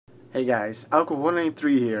Hey guys,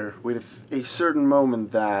 Alco183 here with a certain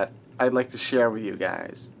moment that I'd like to share with you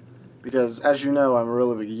guys. Because as you know, I'm a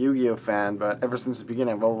really big Yu-Gi-Oh fan, but ever since the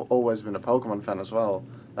beginning I've always been a Pokemon fan as well.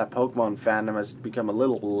 That Pokemon fandom has become a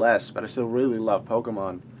little less, but I still really love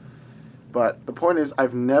Pokemon. But the point is,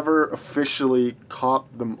 I've never officially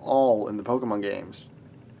caught them all in the Pokemon games.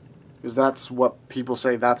 Because that's what people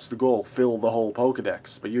say, that's the goal, fill the whole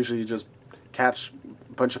Pokédex. But usually you just catch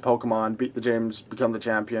a bunch of Pokemon, beat the gyms, become the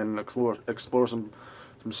champion, explore some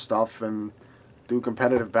stuff, and do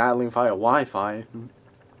competitive battling via Wi-Fi.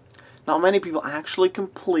 Not many people actually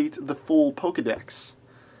complete the full Pokédex.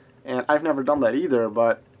 And I've never done that either,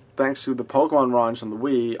 but thanks to the Pokémon Ranch on the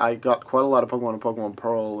Wii, I got quite a lot of Pokemon in Pokémon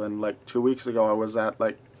Pearl, and like 2 weeks ago I was at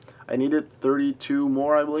I needed 32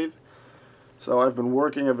 more, I believe. So I've been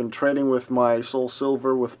working, I've been trading with my Soul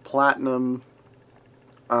Silver, with Platinum,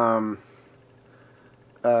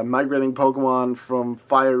 migrating Pokemon from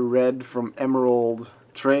Fire Red, from Emerald,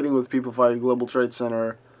 trading with people via Global Trade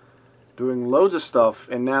Center, doing loads of stuff,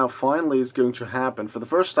 and now finally it's going to happen. For the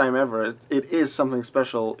first time ever, it is something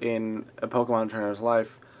special in a Pokemon trainer's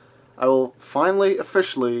life. I will finally,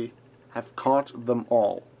 officially, have caught them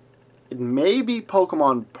all. It may be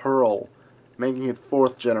Pokemon Pearl, making it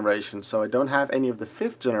 4th generation, so I don't have any of the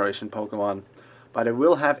 5th generation Pokemon, but I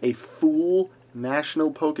will have a full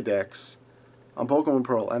National Pokédex on Pokemon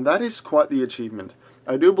Pearl, and that is quite the achievement.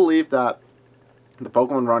 I do believe that the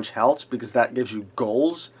Pokemon Ranch helps, because that gives you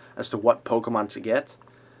goals as to what Pokemon to get,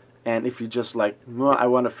 and if you just I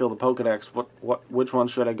want to fill the Pokédex, which one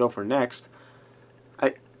should I go for next,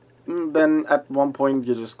 then at one point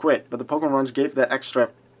you just quit. But the Pokemon Ranch gave that extra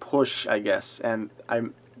push, I guess, and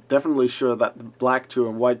I'm definitely sure that the Black 2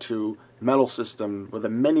 and White 2 medal system, with the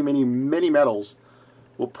many medals,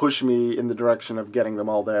 will push me in the direction of getting them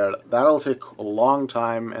all there. That'll take a long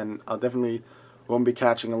time, and I'll definitely won't be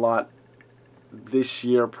catching a lot this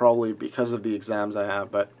year, probably because of the exams I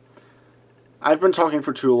have, but I've been talking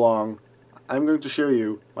for too long. I'm going to show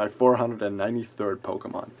you my 493rd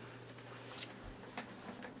Pokemon.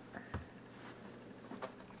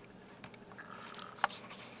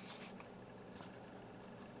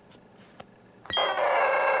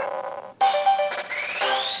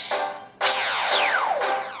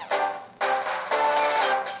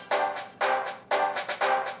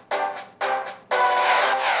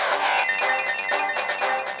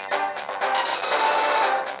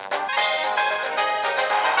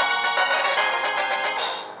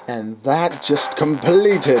 And that just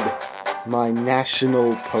completed my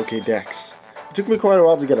National Pokédex. It took me quite a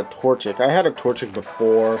while to get a Torchic. I had a Torchic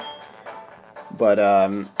before, but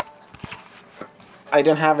I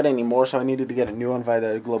didn't have it anymore, so I needed to get a new one via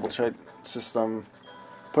the global trade system.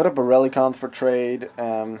 Put up a Relicanth for trade.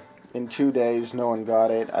 In 2 days, no one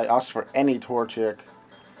got it. I asked for any Torchic,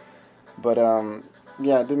 but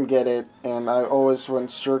yeah, I didn't get it, and I always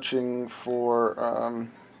went searching for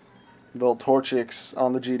the Torchics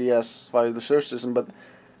on the GDS via the search system, but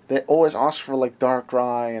they always ask for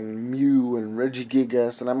Darkrai and Mew and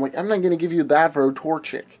Regigigas, and I'm like, I'm not going to give you that for a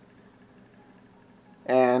Torchic.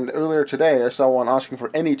 And earlier today I saw one asking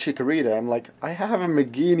for any Chikorita. I'm like, I have a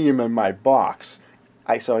Meganium in my box.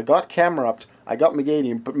 So I got Camerupt, I got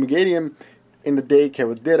Meganium, put Meganium in the daycare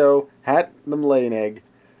with Ditto, had them lay an egg,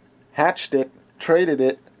 hatched it, traded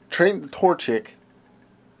it, trained the Torchic,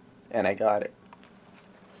 and I got it.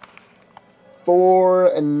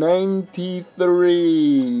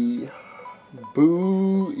 493.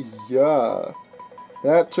 Booyah.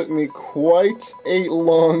 That took me quite a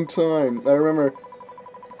long time. I remember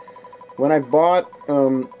when I bought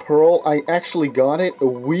Pearl, I actually got it a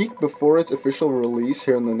week before its official release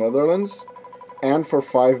here in the Netherlands, and for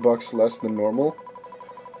 $5 less than normal,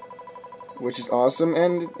 which is awesome.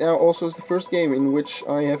 And now also is the first game in which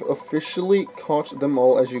I have officially caught them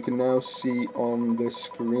all, as you can now see on the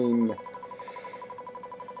screen.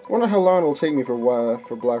 I wonder how long it'll take me for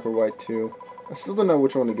Black or White 2. I still don't know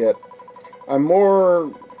which one to get. I'm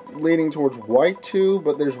more leaning towards White 2,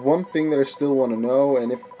 but there's one thing that I still want to know,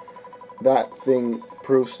 and if that thing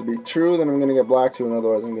proves to be true, then I'm going to get Black 2, and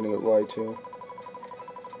otherwise I'm going to get White 2.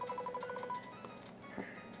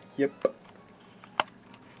 Yep.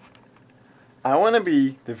 I want to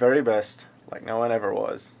be the very best, like no one ever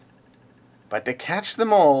was. But to catch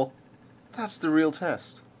them all, that's the real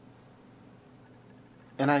test.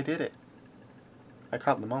 And I did it. I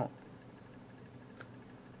caught them all.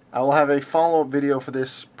 I will have a follow-up video for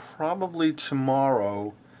this probably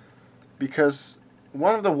tomorrow, because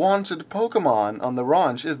one of the wanted Pokemon on the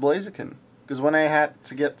Ranch is Blaziken. Because when I had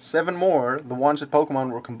to get 7 more, the wanted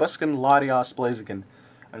Pokemon were Combusken, Latias, Blaziken.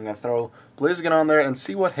 I'm going to throw Blaziken on there and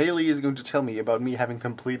see what Haley is going to tell me about me having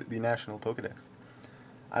completed the National Pokédex.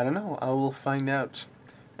 I don't know. I will find out.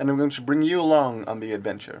 And I'm going to bring you along on the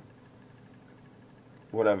adventure.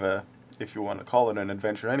 Whatever, if you want to call it an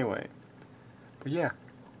adventure anyway. But yeah,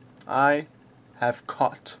 I have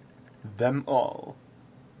caught them all.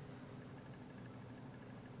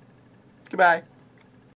 Goodbye.